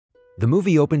The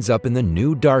movie opens up in the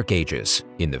New Dark Ages,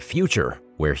 in the future,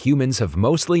 where humans have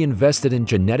mostly invested in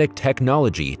genetic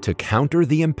technology to counter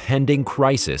the impending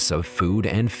crisis of food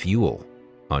and fuel.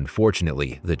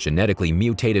 Unfortunately, the genetically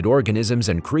mutated organisms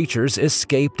and creatures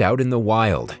escaped out in the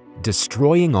wild,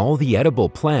 destroying all the edible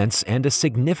plants and a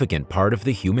significant part of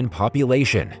the human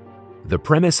population. The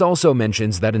premise also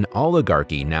mentions that an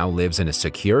oligarchy now lives in a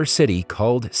secure city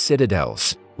called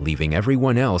Citadels, leaving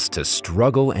everyone else to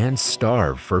struggle and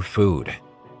starve for food.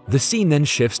 The scene then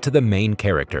shifts to the main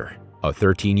character, a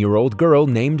 13-year-old girl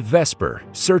named Vesper,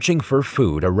 searching for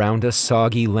food around a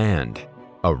soggy land.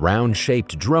 A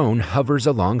round-shaped drone hovers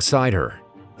alongside her.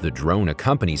 The drone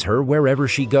accompanies her wherever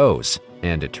she goes,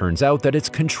 and it turns out that it's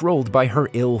controlled by her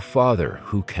ill father,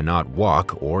 who cannot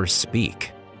walk or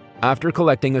speak. After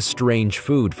collecting a strange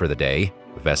food for the day,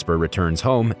 Vesper returns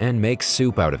home and makes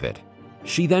soup out of it.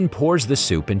 She then pours the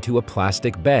soup into a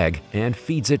plastic bag and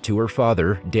feeds it to her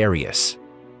father, Darius.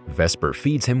 Vesper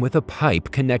feeds him with a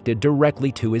pipe connected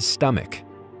directly to his stomach.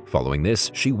 Following this,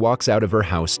 she walks out of her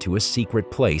house to a secret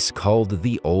place called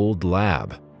the Old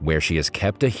Lab, where she has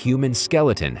kept a human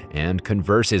skeleton and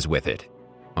converses with it.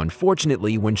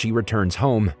 Unfortunately, when she returns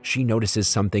home, she notices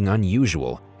something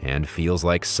unusual and feels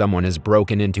like someone has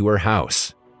broken into her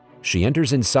house. She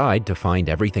enters inside to find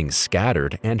everything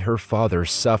scattered and her father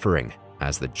suffering,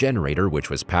 as the generator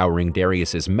which was powering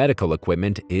Darius's medical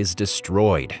equipment is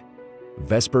destroyed.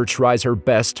 Vesper tries her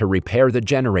best to repair the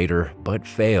generator, but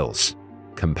fails.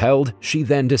 Compelled, she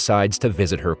then decides to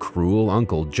visit her cruel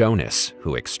uncle Jonas,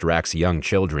 who extracts young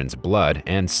children's blood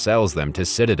and sells them to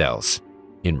Citadels.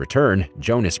 In return,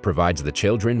 Jonas provides the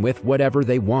children with whatever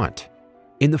they want.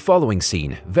 In the following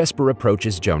scene, Vesper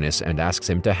approaches Jonas and asks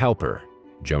him to help her.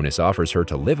 Jonas offers her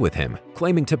to live with him,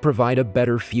 claiming to provide a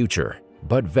better future,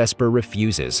 but Vesper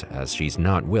refuses as she's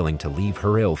not willing to leave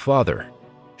her ill father.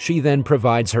 She then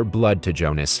provides her blood to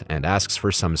Jonas and asks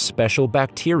for some special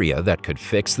bacteria that could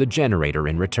fix the generator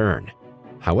in return.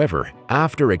 However,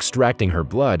 after extracting her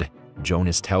blood,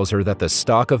 Jonas tells her that the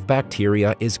stock of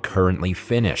bacteria is currently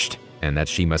finished and that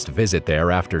she must visit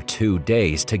there after 2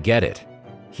 days to get it.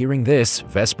 Hearing this,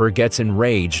 Vesper gets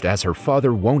enraged as her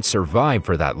father won't survive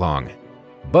for that long.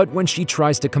 But when she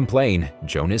tries to complain,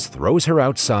 Jonas throws her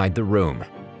outside the room.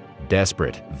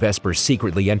 Desperate, Vesper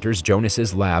secretly enters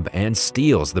Jonas's lab and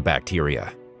steals the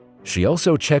bacteria. She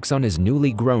also checks on his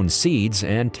newly grown seeds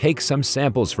and takes some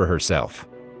samples for herself.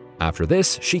 After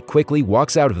this, she quickly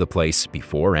walks out of the place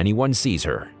before anyone sees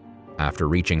her. After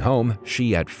reaching home,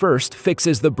 she at first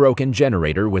fixes the broken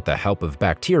generator with the help of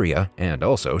bacteria and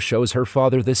also shows her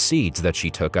father the seeds that she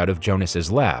took out of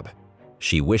Jonas's lab.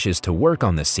 She wishes to work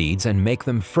on the seeds and make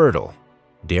them fertile.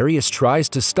 Darius tries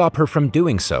to stop her from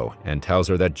doing so and tells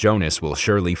her that Jonas will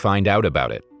surely find out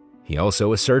about it. He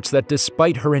also asserts that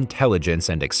despite her intelligence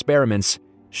and experiments,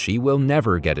 she will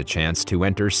never get a chance to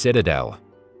enter Citadel.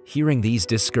 Hearing these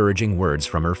discouraging words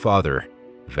from her father,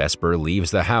 Vesper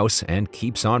leaves the house and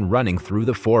keeps on running through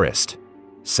the forest.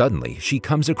 Suddenly, she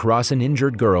comes across an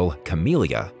injured girl,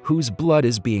 Camellia, whose blood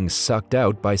is being sucked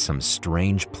out by some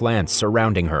strange plants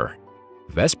surrounding her.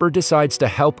 Vesper decides to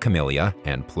help Camellia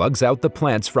and plugs out the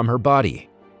plants from her body.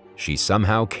 She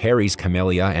somehow carries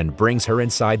Camellia and brings her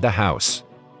inside the house.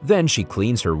 Then she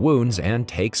cleans her wounds and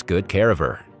takes good care of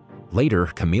her. Later,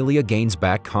 Camellia gains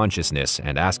back consciousness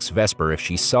and asks Vesper if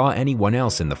she saw anyone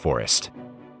else in the forest.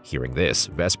 Hearing this,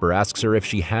 Vesper asks her if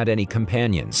she had any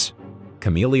companions.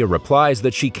 Camellia replies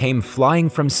that she came flying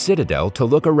from Citadel to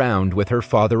look around with her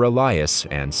father Elias,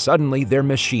 and suddenly their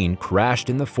machine crashed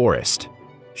in the forest.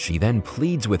 She then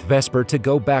pleads with Vesper to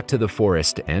go back to the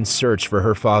forest and search for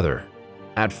her father.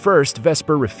 At first,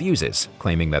 Vesper refuses,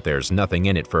 claiming that there's nothing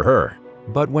in it for her.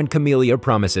 But when Camellia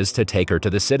promises to take her to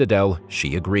the Citadel,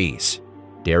 she agrees.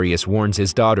 Darius warns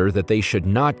his daughter that they should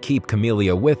not keep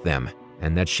Camellia with them,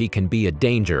 and that she can be a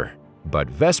danger. But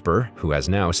Vesper, who has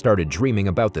now started dreaming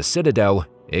about the Citadel,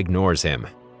 ignores him.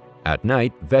 At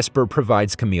night, Vesper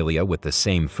provides Camellia with the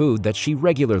same food that she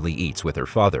regularly eats with her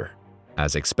father.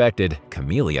 As expected,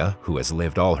 Camellia, who has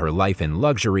lived all her life in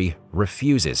luxury,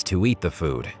 refuses to eat the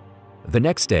food. The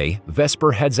next day,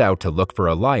 Vesper heads out to look for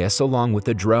Elias along with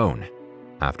the drone.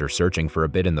 After searching for a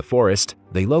bit in the forest,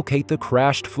 they locate the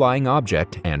crashed flying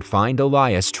object and find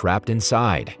Elias trapped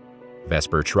inside.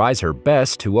 Vesper tries her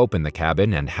best to open the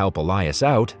cabin and help Elias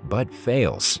out, but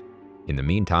fails. In the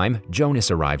meantime,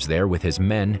 Jonas arrives there with his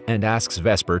men and asks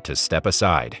Vesper to step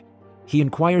aside. He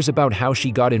inquires about how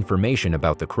she got information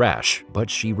about the crash, but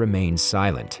she remains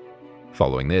silent.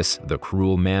 Following this, the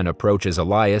cruel man approaches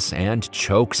Elias and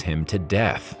chokes him to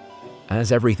death.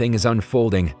 As everything is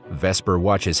unfolding, Vesper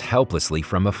watches helplessly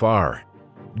from afar.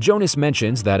 Jonas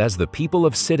mentions that as the people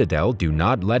of Citadel do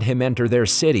not let him enter their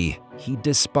city, he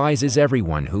despises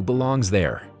everyone who belongs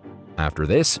there. After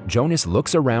this, Jonas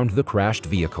looks around the crashed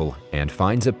vehicle and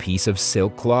finds a piece of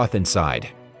silk cloth inside.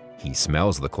 He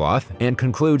smells the cloth and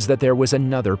concludes that there was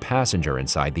another passenger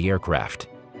inside the aircraft.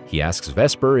 He asks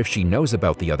Vesper if she knows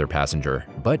about the other passenger,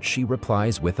 but she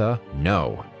replies with a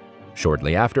no.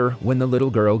 Shortly after, when the little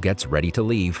girl gets ready to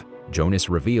leave, Jonas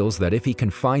reveals that if he can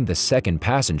find the second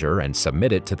passenger and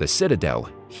submit it to the Citadel,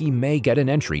 he may get an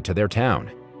entry to their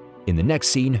town. In the next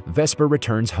scene, Vesper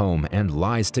returns home and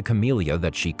lies to Camelia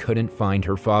that she couldn't find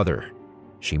her father.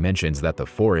 She mentions that the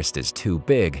forest is too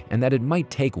big and that it might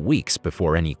take weeks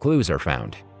before any clues are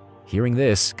found. Hearing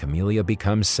this, Camelia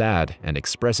becomes sad and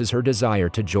expresses her desire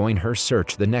to join her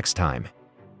search the next time.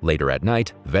 Later at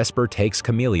night, Vesper takes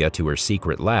Camelia to her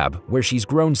secret lab where she's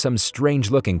grown some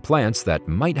strange-looking plants that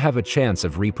might have a chance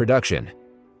of reproduction.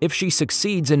 If she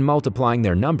succeeds in multiplying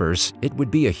their numbers, it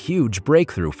would be a huge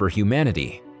breakthrough for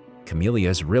humanity. Camelia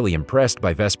is really impressed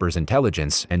by Vesper's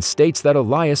intelligence and states that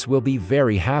Elias will be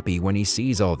very happy when he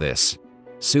sees all this.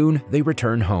 Soon, they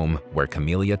return home, where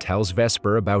Camelia tells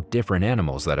Vesper about different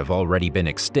animals that have already been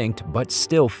extinct but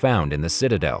still found in the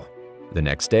Citadel. The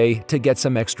next day, to get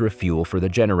some extra fuel for the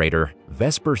generator,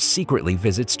 Vesper secretly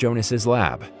visits Jonas's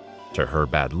lab. To her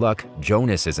bad luck,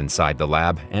 Jonas is inside the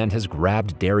lab and has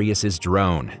grabbed Darius's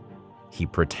drone. He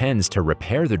pretends to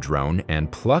repair the drone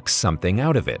and plucks something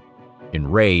out of it.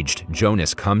 Enraged,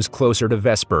 Jonas comes closer to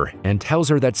Vesper and tells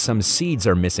her that some seeds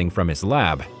are missing from his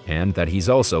lab and that he's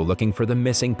also looking for the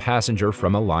missing passenger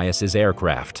from Elias's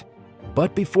aircraft.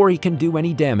 But before he can do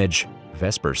any damage,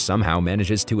 Vesper somehow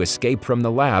manages to escape from the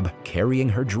lab carrying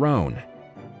her drone.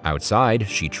 Outside,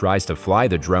 she tries to fly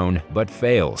the drone but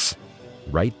fails.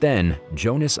 Right then,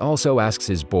 Jonas also asks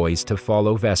his boys to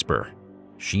follow Vesper.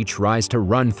 She tries to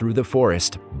run through the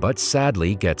forest, but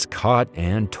sadly gets caught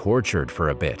and tortured for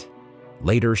a bit.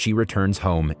 Later, she returns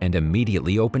home and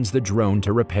immediately opens the drone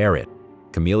to repair it.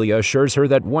 Camelia assures her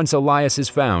that once Elias is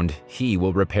found, he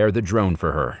will repair the drone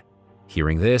for her.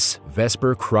 Hearing this,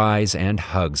 Vesper cries and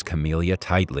hugs Camelia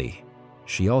tightly.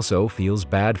 She also feels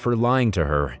bad for lying to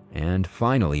her and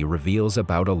finally reveals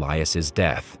about Elias's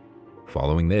death.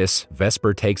 Following this,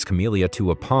 Vesper takes Camelia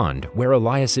to a pond where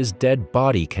Elias's dead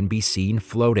body can be seen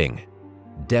floating.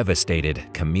 Devastated,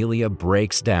 Camelia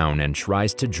breaks down and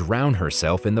tries to drown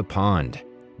herself in the pond,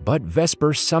 but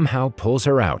Vesper somehow pulls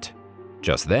her out.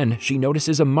 Just then, she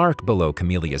notices a mark below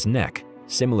Camelia's neck,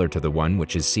 similar to the one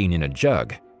which is seen in a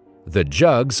jug. The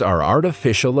jugs are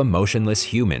artificial emotionless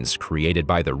humans created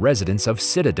by the residents of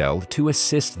Citadel to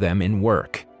assist them in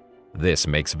work. This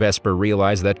makes Vesper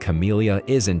realize that Camelia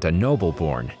isn't a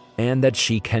nobleborn and that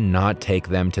she cannot take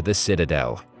them to the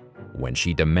Citadel. When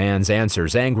she demands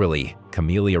answers angrily,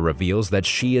 Camelia reveals that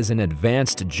she is an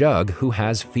advanced jug who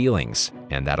has feelings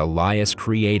and that Elias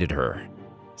created her.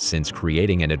 Since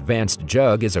creating an advanced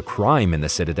jug is a crime in the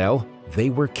Citadel, they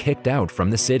were kicked out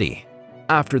from the city.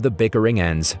 After the bickering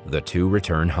ends, the two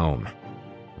return home.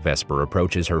 Vesper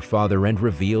approaches her father and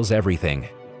reveals everything.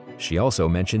 She also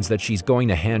mentions that she's going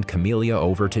to hand Camelia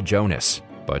over to Jonas,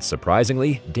 but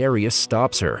surprisingly, Darius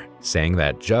stops her, saying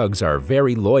that jugs are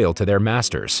very loyal to their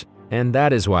masters, and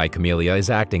that is why Camelia is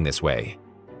acting this way.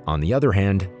 On the other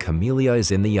hand, Camelia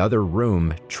is in the other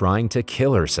room trying to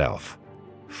kill herself.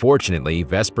 Fortunately,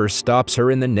 Vesper stops her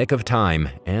in the nick of time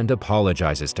and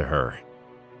apologizes to her.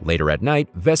 Later at night,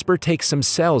 Vesper takes some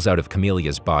cells out of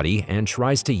Camelia's body and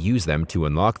tries to use them to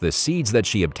unlock the seeds that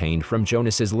she obtained from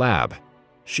Jonas's lab.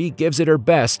 She gives it her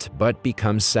best, but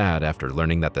becomes sad after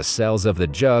learning that the cells of the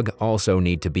jug also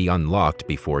need to be unlocked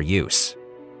before use.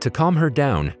 To calm her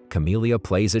down, Camelia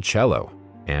plays a cello,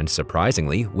 and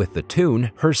surprisingly, with the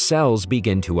tune, her cells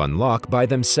begin to unlock by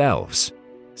themselves.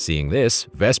 Seeing this,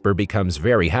 Vesper becomes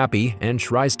very happy and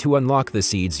tries to unlock the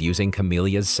seeds using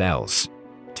Camelia's cells.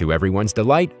 To everyone's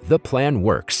delight, the plan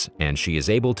works, and she is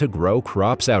able to grow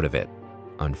crops out of it.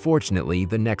 Unfortunately,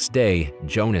 the next day,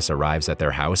 Jonas arrives at their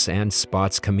house and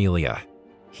spots Camelia.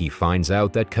 He finds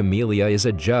out that Camelia is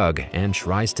a jug and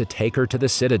tries to take her to the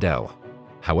Citadel.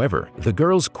 However, the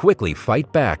girls quickly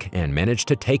fight back and manage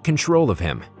to take control of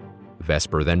him.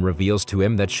 Vesper then reveals to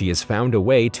him that she has found a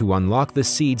way to unlock the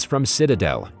seeds from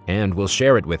Citadel and will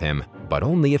share it with him, but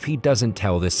only if he doesn't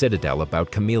tell the Citadel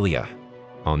about Camelia.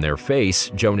 On their face,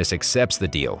 Jonas accepts the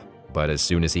deal, but as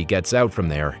soon as he gets out from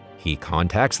there, he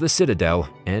contacts the Citadel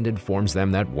and informs them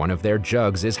that one of their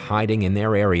jugs is hiding in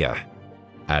their area.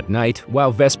 At night,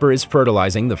 while Vesper is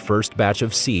fertilizing the first batch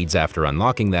of seeds after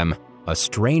unlocking them, a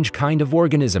strange kind of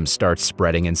organism starts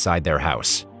spreading inside their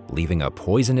house, leaving a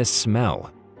poisonous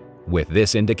smell. With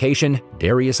this indication,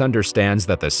 Darius understands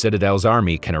that the Citadel's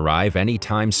army can arrive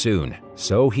anytime soon,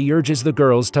 so he urges the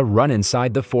girls to run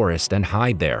inside the forest and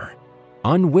hide there.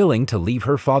 Unwilling to leave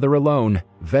her father alone,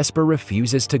 Vesper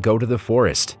refuses to go to the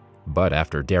forest, but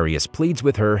after Darius pleads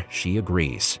with her, she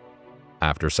agrees.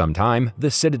 After some time,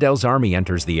 the Citadel's army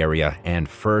enters the area and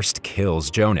first kills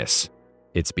Jonas.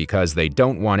 It's because they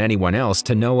don't want anyone else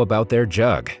to know about their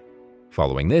jug.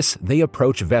 Following this, they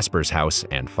approach Vesper's house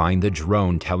and find the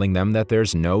drone telling them that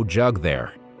there's no jug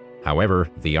there. However,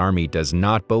 the army does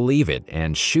not believe it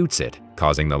and shoots it,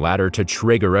 causing the latter to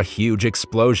trigger a huge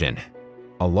explosion.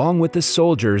 Along with the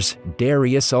soldiers,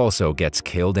 Darius also gets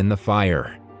killed in the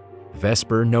fire.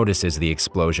 Vesper notices the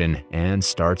explosion and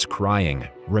starts crying,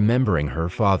 remembering her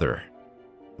father.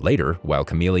 Later, while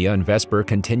Camelia and Vesper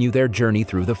continue their journey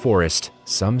through the forest,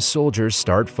 some soldiers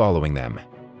start following them.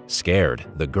 Scared,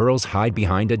 the girls hide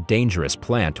behind a dangerous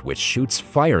plant which shoots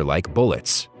fire like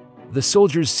bullets. The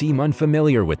soldiers seem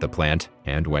unfamiliar with the plant,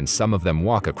 and when some of them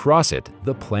walk across it,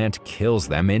 the plant kills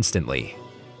them instantly.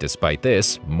 Despite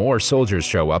this, more soldiers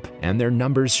show up, and their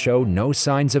numbers show no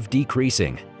signs of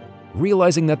decreasing.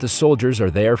 Realizing that the soldiers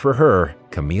are there for her,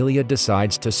 Camelia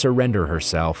decides to surrender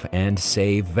herself and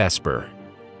save Vesper.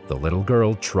 The little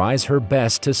girl tries her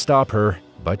best to stop her,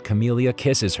 but Camelia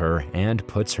kisses her and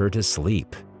puts her to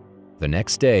sleep. The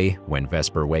next day, when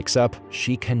Vesper wakes up,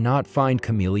 she cannot find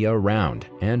Camelia around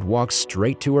and walks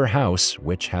straight to her house,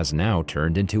 which has now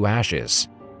turned into ashes.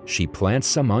 She plants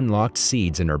some unlocked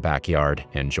seeds in her backyard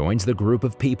and joins the group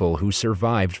of people who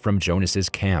survived from Jonas's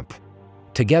camp.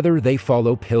 Together, they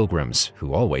follow pilgrims,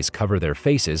 who always cover their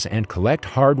faces and collect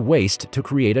hard waste to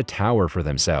create a tower for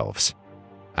themselves.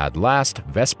 At last,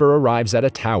 Vesper arrives at a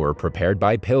tower prepared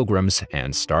by pilgrims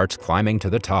and starts climbing to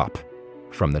the top.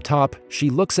 From the top, she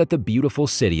looks at the beautiful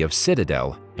city of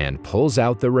Citadel and pulls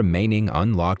out the remaining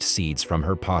unlocked seeds from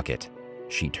her pocket.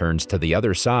 She turns to the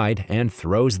other side and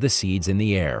throws the seeds in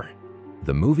the air.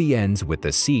 The movie ends with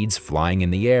the seeds flying in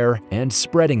the air and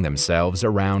spreading themselves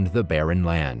around the barren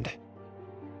land.